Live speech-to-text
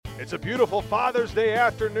It's a beautiful Father's Day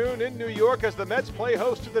afternoon in New York as the Mets play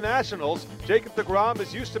host to the Nationals. Jacob deGrom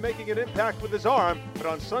is used to making an impact with his arm, but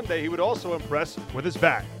on Sunday he would also impress with his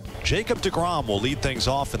bat. Jacob deGrom will lead things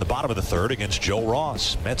off in the bottom of the third against Joe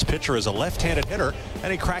Ross. Mets pitcher is a left-handed hitter,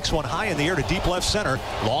 and he cracks one high in the air to deep left center.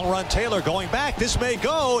 Long run Taylor going back. This may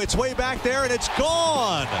go. It's way back there, and it's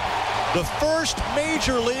gone. The first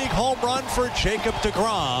major league home run for Jacob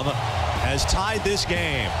deGrom has tied this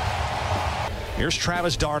game. Here's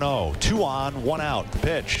Travis d'Arnaud. 2 on, 1 out. The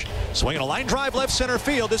pitch. Swinging a line drive left center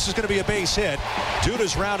field. This is going to be a base hit.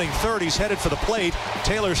 Duda's rounding third. He's headed for the plate.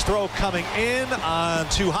 Taylor's throw coming in on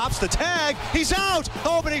 2 hops. The tag. He's out.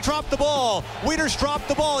 Oh, but he dropped the ball. Wieters dropped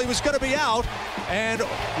the ball. He was going to be out. And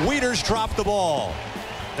Wieters dropped the ball.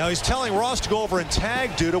 Now he's telling Ross to go over and tag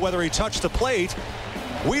Duda whether he touched the plate.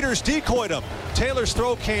 Wieters decoyed him. Taylor's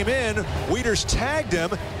throw came in. Wieters tagged him.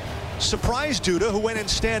 Surprised Duda, who went in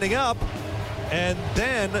standing up. And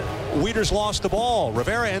then Wieters lost the ball.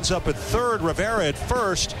 Rivera ends up at third, Rivera at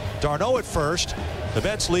first, d'Arnaud at first. The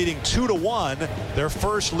Mets leading 2-1, their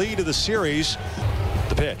first lead of the series.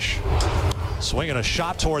 The pitch. Swinging a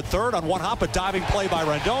shot toward third on 1 hop, a diving play by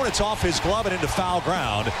Rendon. It's off his glove and into foul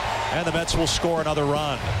ground. And the Mets will score another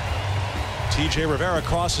run. TJ Rivera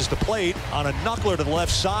crosses the plate on a knuckler to the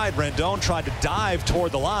left side. Rendon tried to dive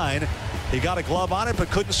toward the line. He got a glove on it but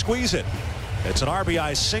couldn't squeeze it. It's an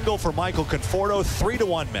RBI single for Michael Conforto,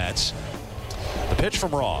 3-1 Mets. The pitch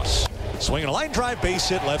from Ross. Swinging a line drive base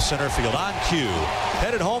hit left center field on cue.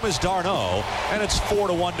 Headed home is d'Arnaud, and it's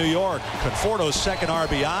 4-1 New York. Conforto's second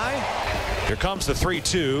RBI. Here comes the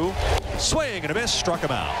 3-2. Swing and a miss, struck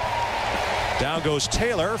him out. Down goes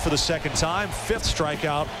Taylor for the second time. 5th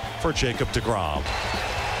strikeout for Jacob deGrom.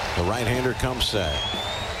 The right-hander comes set.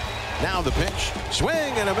 Now the pitch, swing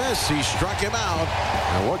and a miss. He struck him out.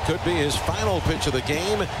 And what could be his final pitch of the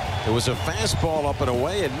game? It was a fastball up and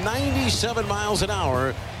away at 97 miles an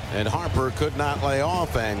hour. And Harper could not lay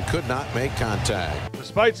off and could not make contact.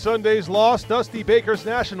 Despite Sunday's loss, Dusty Baker's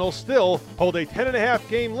Nationals still hold a 10.5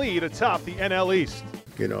 game lead atop the NL East.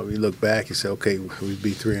 You know, you look back, you say, okay, we'd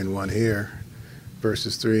be 3-1 here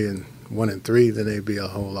versus 1-3, then they'd be a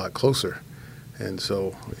whole lot closer. And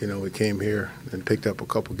so, you know, we came here and picked up a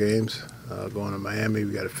couple games. Going to Miami,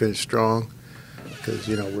 we got to finish strong because,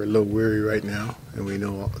 you know, we're a little weary right now. And we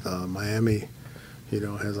know Miami, you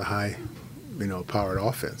know, has a high, you know, powered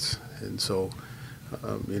offense. And so,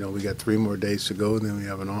 you know, we got 3 more days to go, and then we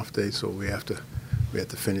have an off day, so we have to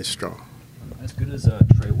finish strong. As good as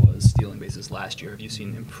Trey was stealing bases last year, have you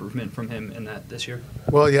seen improvement from him in that this year?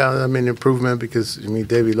 Well, yeah, I mean, improvement because, I mean,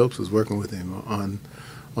 Davey Lopes was working with him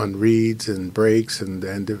on reads and breaks and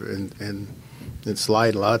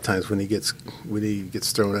slide a lot of times when he gets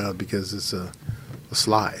thrown out because it's a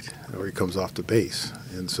slide or he comes off the base.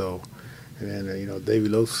 And so, and you know, Davey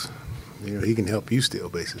Lopes, you know, he can help you steal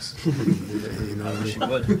bases. You know what I mean?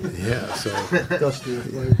 Would. Yeah. So Dusty,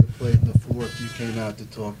 right at the plate in the 4th, you came out to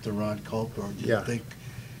talk to Ron Culper. Do you think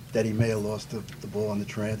that he may have lost the ball on the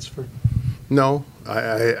transfer? No,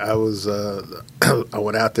 I was I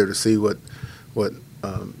went out there to see what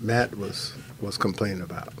Matt was complaining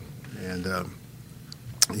about, and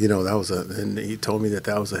you know, and he told me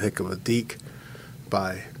that was a heck of a deke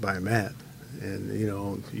by Matt, and you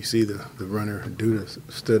know, you see the runner Duda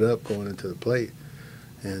stood up going into the plate,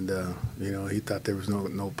 and you know, he thought there was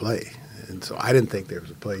no play, and so I didn't think there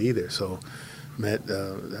was a play either. So Matt,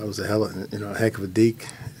 that was a heck of a deke.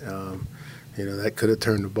 You know, that could have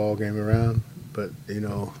turned the ball game around, but you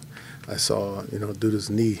know, I saw, you know, Duda's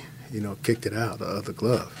knee, you know, kicked it out of the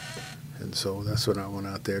glove. And so that's when I went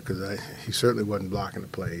out there because he certainly wasn't blocking the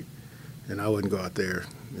plate. And I wouldn't go out there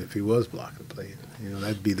if he was blocking the plate. You know,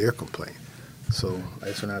 that'd be their complaint. So I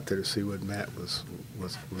just went out there to see what Matt was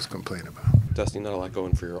complaining about. Dusty, not a lot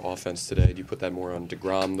going for your offense today. Do you put that more on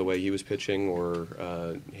deGrom the way he was pitching or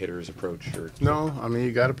hitter's approach? No, I mean,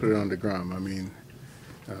 you got to put it on deGrom. I mean,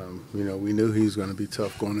 you know, we knew he was going to be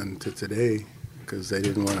tough going into today because they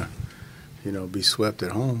didn't want to, you know, be swept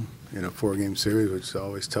at home in a 4-game series, which is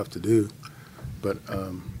always tough to do. But,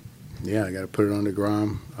 yeah, I got to put it on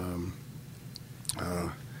deGrom.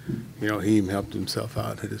 You know, he helped himself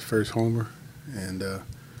out, hit his first homer. And,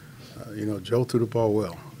 you know, Joe threw the ball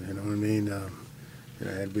well. You know what I mean? You know, it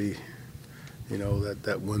had to be, you know,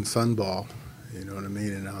 that one sun ball, you know what I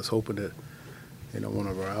mean? And I was hoping that, you know, one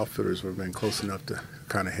of our outfielders would have been close enough to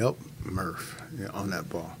kind of help Murph, you know, on that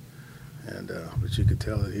ball. And but you could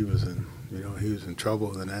tell that he was in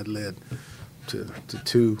trouble, and that led to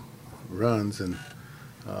 2 runs. And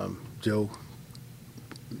Joe,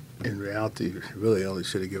 in reality, really only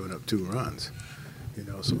should have given up 2 runs. You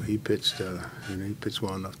know, so he pitched. You know, he pitched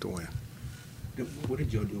well enough to win. What did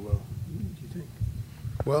Joe do well, do you think?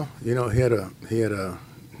 Well, you know,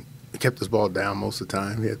 he kept his ball down most of the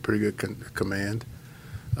time. He had pretty good command.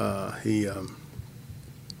 He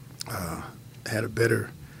had a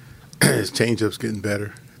better his changeup's getting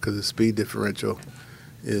better because his speed differential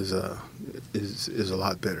is a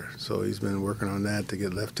lot better. So he's been working on that to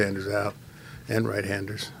get left-handers out and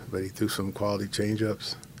right-handers. But he threw some quality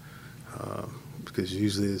changeups because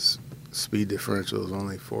usually his speed differential is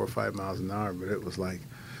only 4 or 5 miles an hour, but it was like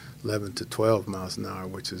 11 to 12 miles an hour,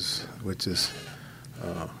 which is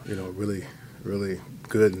you know, really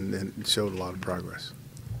good and showed a lot of progress.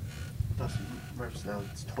 Dustin, Murph's now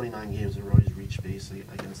it's 29 games in a row he's reached base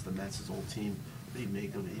against the Mets, his old team. What do you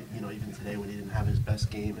make of it? You know, even today when he didn't have his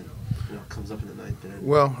best game and comes up in the ninth inning.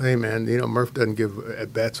 Well, hey man, you know Murph doesn't give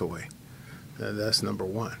at bats away. That's number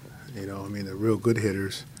one. You know, I mean the real good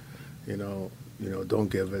hitters, you know don't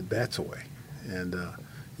give at bats away. And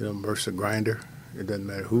you know Murph's a grinder. It doesn't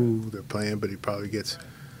matter who they're playing, but he probably gets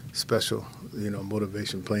special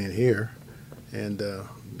motivation playing here. And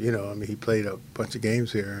you know, I mean he played a bunch of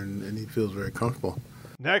games here and he feels very comfortable.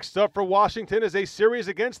 Next up for Washington is a series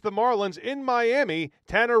against the Marlins in Miami.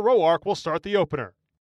 Tanner Roark will start the opener.